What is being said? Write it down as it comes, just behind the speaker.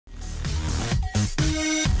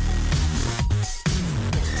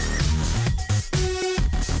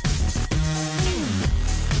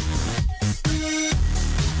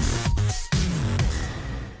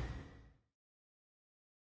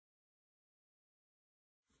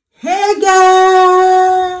Hey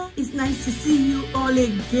guys, it's nice to see you all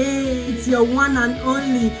again. It's your one and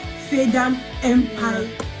only Fadan Empire.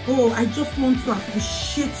 Oh, I just want to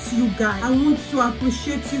appreciate you guys. I want to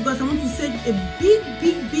appreciate you guys. I want to say a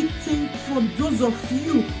big thing for those of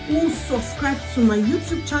you who subscribe to my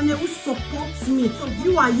YouTube channel, who support me. So if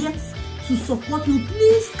you are yet to support me,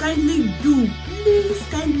 please kindly do.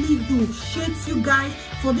 Appreciate you guys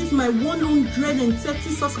for this my 130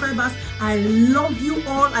 subscribers. I love you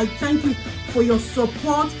all. I thank you for your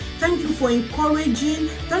support. Thank you for encouraging.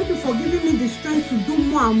 Thank you for giving me the strength to do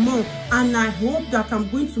more and more. And I hope that I'm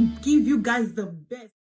going to give you guys the best.